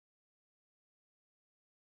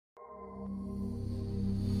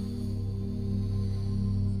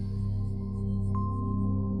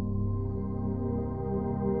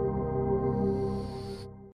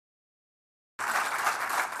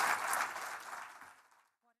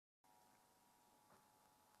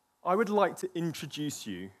I would like to introduce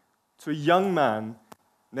you to a young man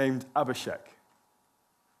named Abhishek.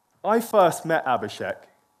 I first met Abhishek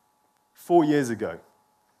 4 years ago,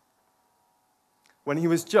 when he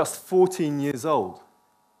was just 14 years old.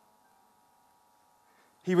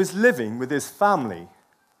 He was living with his family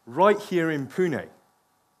right here in Pune,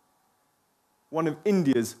 one of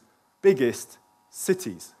India's biggest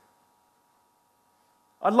cities.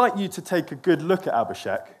 I'd like you to take a good look at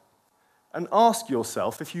Abhishek and ask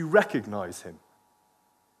yourself if you recognize him.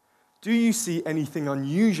 Do you see anything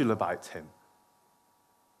unusual about him?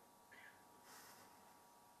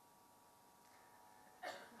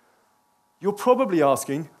 You're probably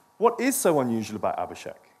asking, what is so unusual about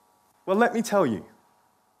Abhishek? Well, let me tell you.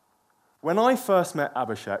 When I first met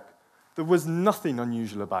Abhishek, there was nothing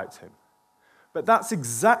unusual about him. But that's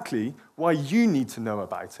exactly why you need to know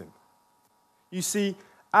about him. You see,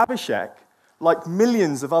 Abhishek, like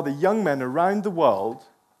millions of other young men around the world,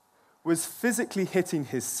 was physically hitting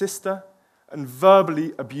his sister and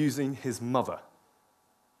verbally abusing his mother.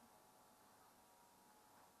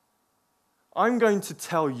 I'm going to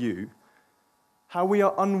tell you how we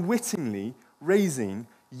are unwittingly raising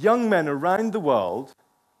young men around the world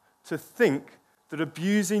to think that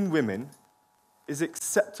abusing women is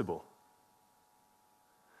acceptable.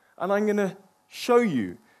 And I'm going to show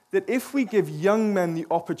you that if we give young men the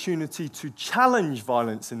opportunity to challenge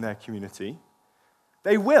violence in their community,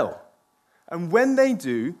 they will. And when they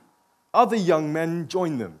do, other young men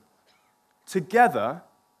join them. Together,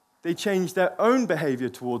 they change their own behavior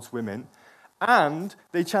towards women, and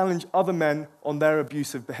they challenge other men on their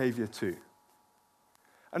abusive behavior too.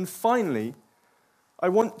 And finally, I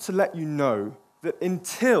want to let you know that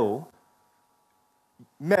until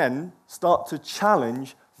men start to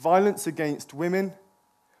challenge violence against women,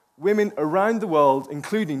 women around the world,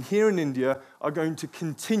 including here in India, are going to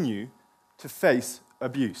continue to face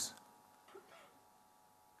abuse.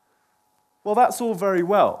 Well, that's all very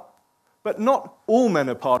well, but not all men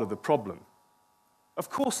are part of the problem. Of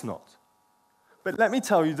course not. But let me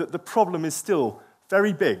tell you that the problem is still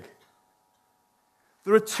very big.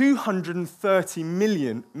 There are 230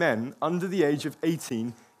 million men under the age of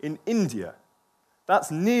 18 in India. That's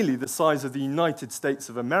nearly the size of the United States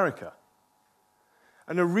of America.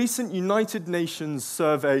 And a recent United Nations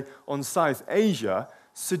survey on South Asia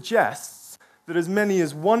suggests that as many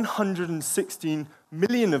as 116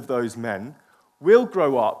 million of those men will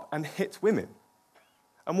grow up and hit women.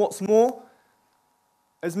 And what's more,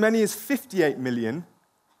 as many as 58 million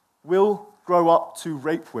will grow up to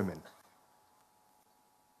rape women.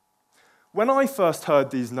 When I first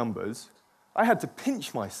heard these numbers, I had to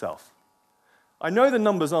pinch myself. I know the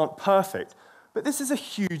numbers aren't perfect, but this is a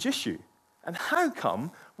huge issue. And how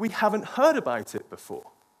come we haven't heard about it before?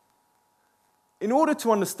 In order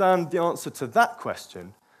to understand the answer to that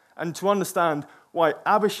question, and to understand why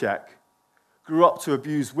Abhishek grew up to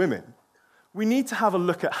abuse women, we need to have a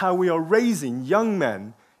look at how we are raising young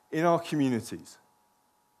men in our communities.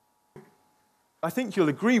 I think you'll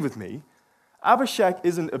agree with me, Abhishek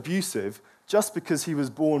isn't abusive just because he was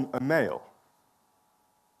born a male.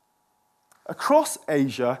 Across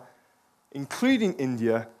Asia, including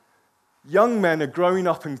India, young men are growing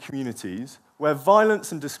up in communities where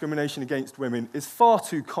violence and discrimination against women is far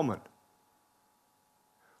too common.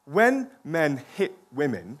 When men hit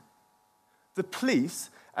women, the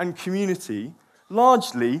police and community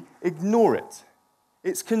largely ignore it.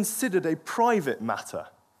 It's considered a private matter.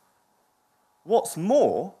 What's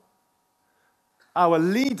more, our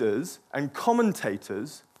leaders and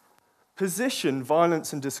commentators position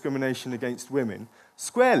violence and discrimination against women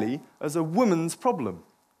squarely as a woman's problem.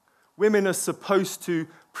 Women are supposed to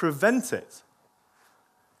prevent it.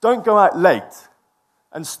 Don't go out late,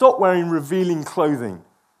 and stop wearing revealing clothing,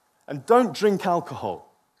 and don't drink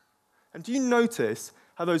alcohol. And do you notice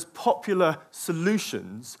how those popular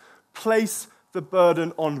solutions place the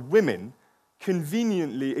burden on women,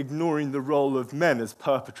 conveniently ignoring the role of men as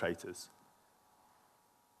perpetrators?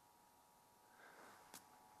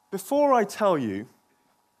 Before I tell you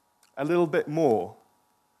a little bit more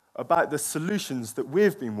about the solutions that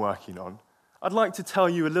we've been working on, I'd like to tell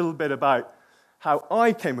you a little bit about how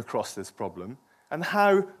I came across this problem and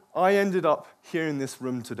how I ended up here in this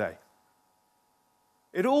room today.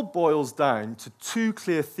 It all boils down to two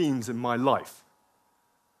clear themes in my life.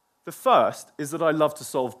 The first is that I love to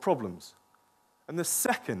solve problems. And the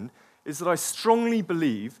second is that I strongly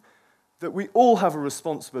believe that we all have a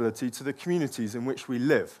responsibility to the communities in which we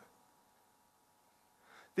live.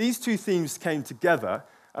 These two themes came together,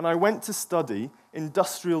 and I went to study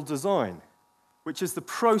industrial design, which is the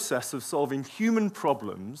process of solving human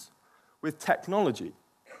problems with technology.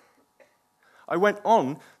 I went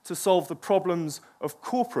on to solve the problems of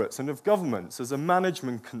corporates and of governments as a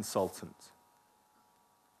management consultant.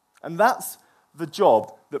 And that's the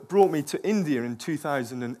job that brought me to India in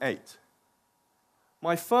 2008.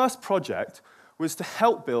 My first project was to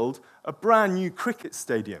help build a brand new cricket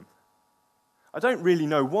stadium. I don't really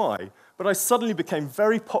know why, but I suddenly became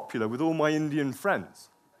very popular with all my Indian friends.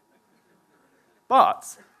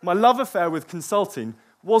 But my love affair with consulting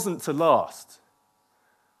wasn't to last.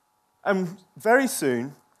 And very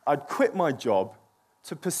soon, I'd quit my job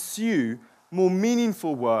to pursue more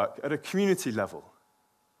meaningful work at a community level.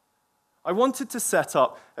 I wanted to set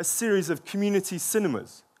up a series of community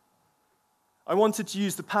cinemas. I wanted to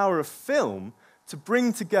use the power of film to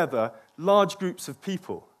bring together large groups of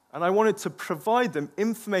people, and I wanted to provide them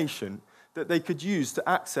information that they could use to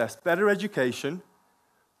access better education,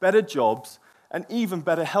 better jobs, and even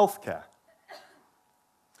better healthcare.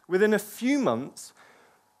 Within a few months,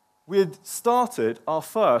 we had started our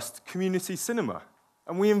first community cinema,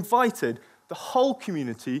 and we invited the whole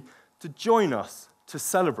community to join us to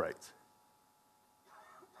celebrate.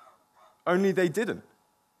 Only they didn't.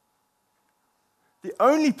 The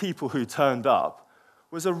only people who turned up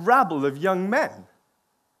was a rabble of young men.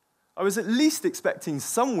 I was at least expecting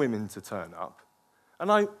some women to turn up, and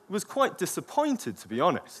I was quite disappointed, to be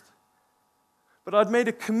honest. But I'd made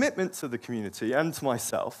a commitment to the community and to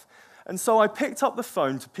myself, and so I picked up the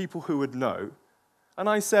phone to people who would know, and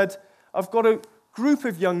I said, I've got a group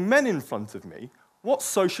of young men in front of me. What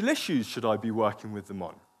social issues should I be working with them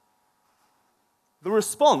on? The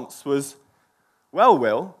response was, well,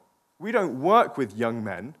 Will, we don't work with young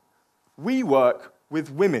men, we work with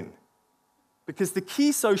women. Because the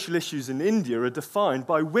key social issues in India are defined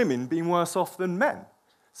by women being worse off than men.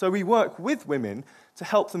 So we work with women to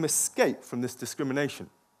help them escape from this discrimination.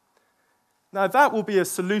 Now, that will be a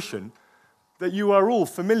solution that you are all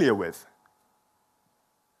familiar with.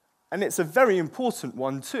 And it's a very important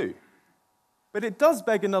one too. But it does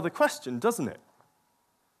beg another question, doesn't it?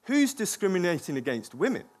 Who's discriminating against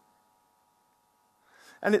women?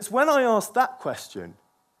 And it's when I asked that question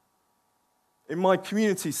in my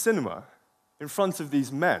community cinema in front of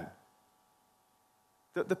these men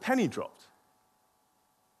that the penny dropped.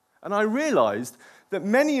 And I realized that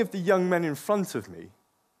many of the young men in front of me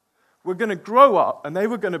were going to grow up and they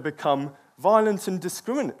were going to become violent and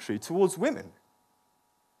discriminatory towards women.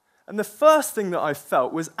 And the first thing that I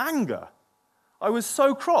felt was anger. I was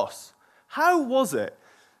so cross. How was it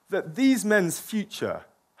that these men's future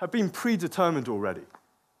had been predetermined already?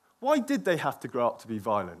 Why did they have to grow up to be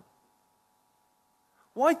violent?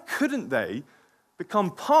 Why couldn't they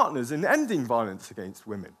become partners in ending violence against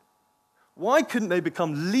women? Why couldn't they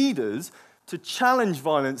become leaders to challenge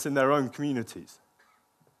violence in their own communities?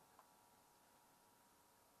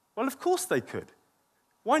 Well, of course they could.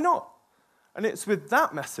 Why not? And it's with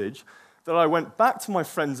that message that I went back to my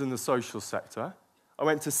friends in the social sector. I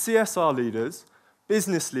went to CSR leaders,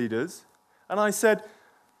 business leaders, and I said,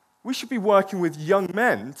 we should be working with young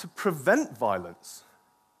men to prevent violence.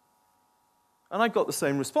 And I got the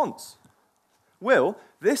same response. Will,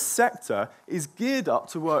 this sector is geared up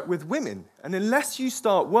to work with women, and unless you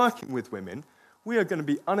start working with women, we are going to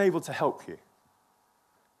be unable to help you.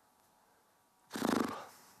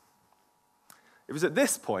 It was at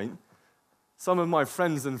this point, some of my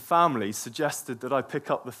friends and family suggested that I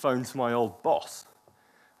pick up the phone to my old boss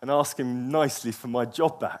and ask him nicely for my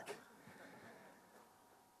job back.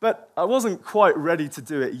 But I wasn't quite ready to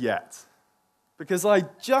do it yet, because I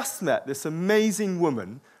just met this amazing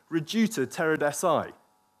woman, Rajuta Teradesai.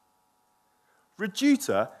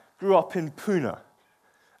 Rajuta grew up in Pune,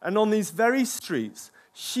 and on these very streets,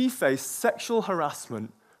 she faced sexual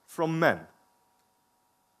harassment from men.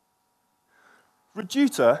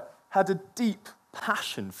 Rajuta had a deep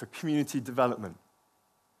passion for community development.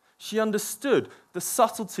 She understood the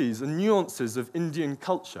subtleties and nuances of Indian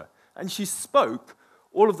culture, and she spoke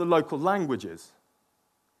all of the local languages.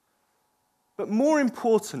 But more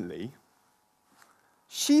importantly,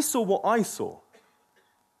 she saw what I saw.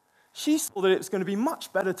 She saw that it was going to be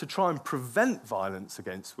much better to try and prevent violence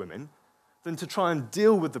against women than to try and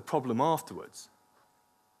deal with the problem afterwards.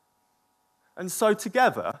 And so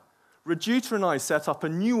together, Rajuta and I set up a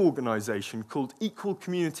new organization called Equal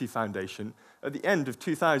Community Foundation at the end of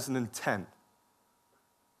 2010.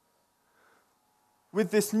 With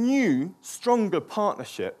this new, stronger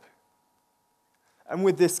partnership, and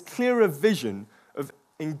with this clearer vision of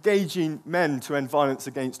engaging men to end violence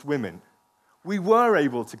against women, we were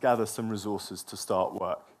able to gather some resources to start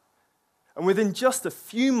work. And within just a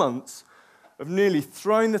few months of nearly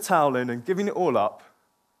throwing the towel in and giving it all up,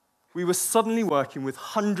 we were suddenly working with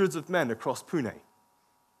hundreds of men across Pune.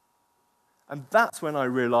 And that's when I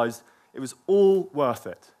realized it was all worth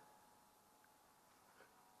it.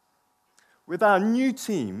 With our new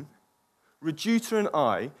team, Rajuta and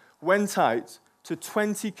I went out to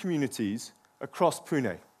 20 communities across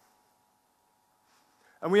Pune.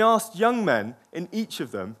 And we asked young men in each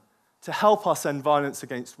of them to help us end violence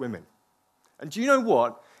against women. And do you know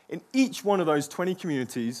what? In each one of those 20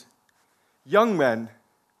 communities, young men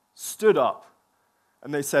stood up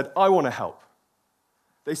and they said, I want to help.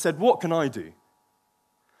 They said, what can I do?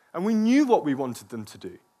 And we knew what we wanted them to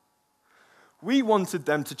do. We wanted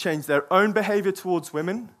them to change their own behavior towards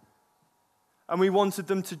women, and we wanted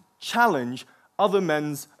them to challenge other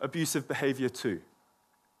men's abusive behavior too.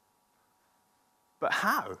 But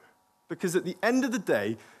how? Because at the end of the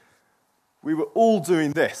day, we were all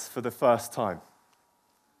doing this for the first time.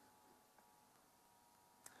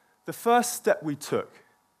 The first step we took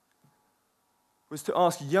was to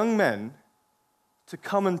ask young men to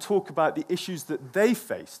come and talk about the issues that they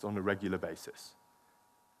faced on a regular basis.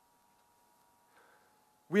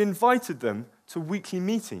 We invited them to weekly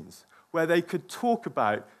meetings where they could talk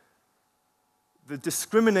about the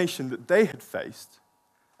discrimination that they had faced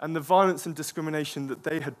and the violence and discrimination that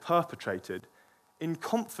they had perpetrated in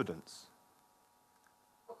confidence.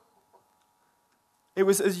 It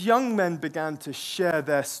was as young men began to share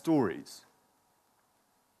their stories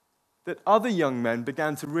that other young men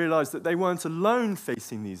began to realize that they weren't alone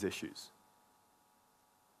facing these issues.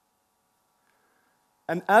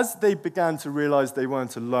 And as they began to realize they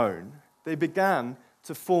weren't alone, they began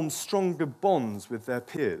to form stronger bonds with their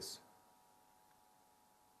peers.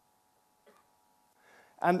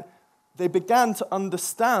 And they began to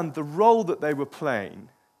understand the role that they were playing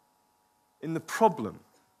in the problem.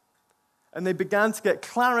 And they began to get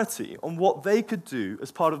clarity on what they could do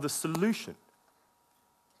as part of the solution.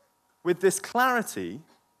 With this clarity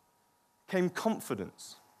came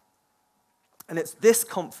confidence. And it's this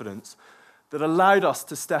confidence that allowed us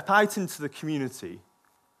to step out into the community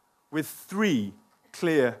with 3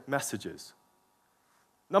 clear messages.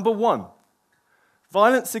 Number 1,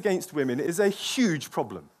 violence against women is a huge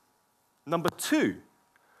problem. Number 2,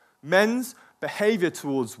 men's behavior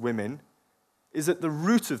towards women is at the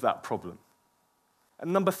root of that problem.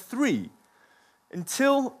 And number 3,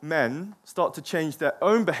 until men start to change their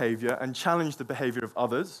own behavior and challenge the behavior of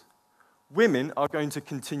others, women are going to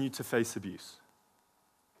continue to face abuse.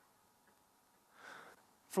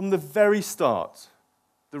 From the very start,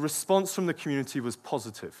 the response from the community was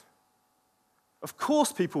positive. Of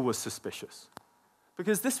course, people were suspicious,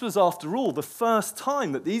 because this was, after all, the first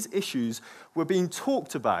time that these issues were being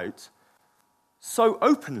talked about so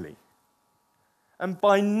openly, and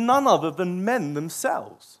by none other than men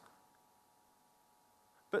themselves.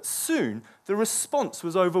 But soon, the response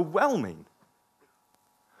was overwhelming.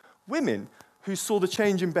 Women who saw the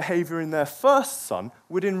change in behavior in their first son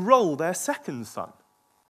would enroll their second son.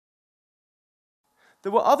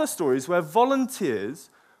 There were other stories where volunteers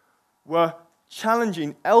were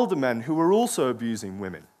challenging elder men who were also abusing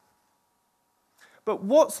women. But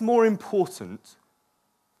what's more important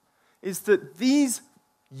is that these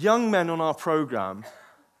young men on our program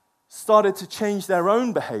started to change their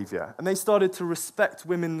own behavior, and they started to respect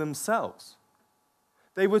women themselves.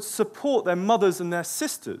 They would support their mothers and their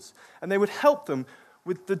sisters, and they would help them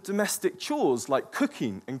with the domestic chores like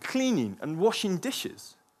cooking and cleaning and washing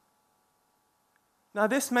dishes. Now,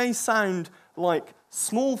 this may sound like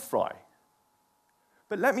small fry,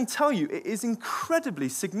 but let me tell you, it is incredibly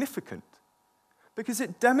significant because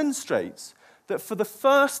it demonstrates that for the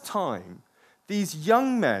first time, these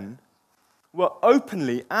young men were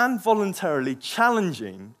openly and voluntarily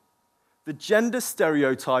challenging the gender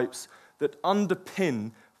stereotypes that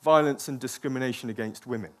underpin violence and discrimination against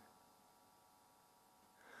women.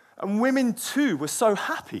 And women, too, were so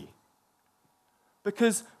happy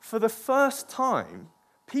because for the first time,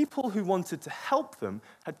 people who wanted to help them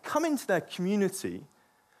had come into their community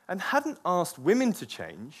and hadn't asked women to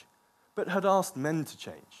change, but had asked men to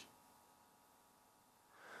change.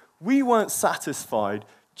 We weren't satisfied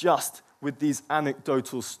just with these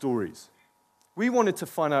anecdotal stories. We wanted to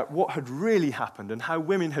find out what had really happened and how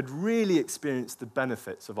women had really experienced the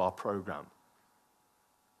benefits of our program.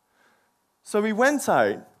 So we went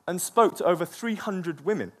out and spoke to over 300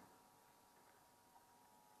 women.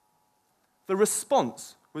 The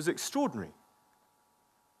response was extraordinary.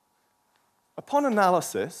 Upon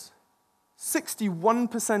analysis,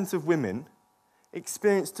 61% of women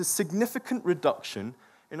experienced a significant reduction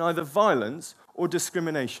in either violence or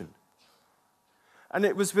discrimination. And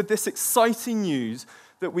it was with this exciting news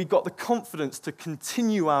that we got the confidence to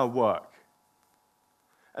continue our work.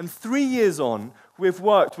 And 3 years on, we've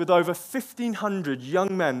worked with over 1,500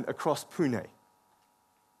 young men across Pune.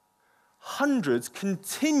 Hundreds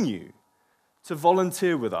continue to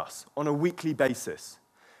volunteer with us on a weekly basis.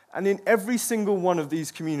 And in every single one of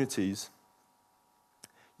these communities,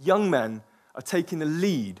 young men are taking the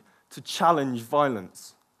lead to challenge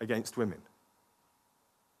violence against women.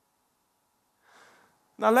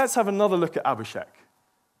 Now let's have another look at Abhishek.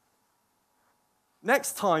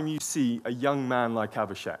 Next time you see a young man like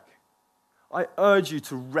Abhishek, I urge you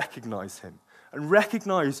to recognize him and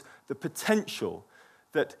recognize the potential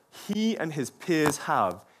that he and his peers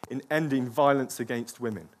have in ending violence against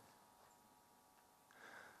women.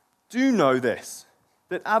 Do know this,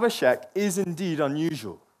 that Abhishek is indeed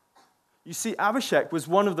unusual. You see, Abhishek was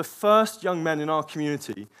one of the first young men in our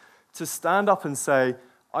community to stand up and say,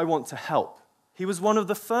 I want to help. He was one of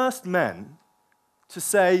the first men to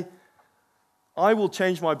say, I will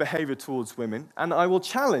change my behavior towards women, and I will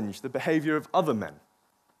challenge the behavior of other men.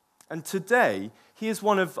 And today, he is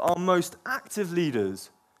one of our most active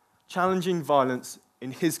leaders challenging violence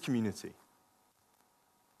in his community.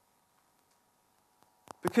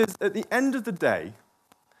 Because at the end of the day,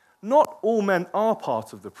 not all men are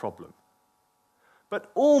part of the problem,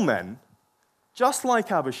 but all men, just like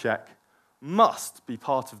Abhishek, must be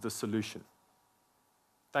part of the solution.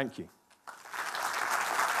 Thank you.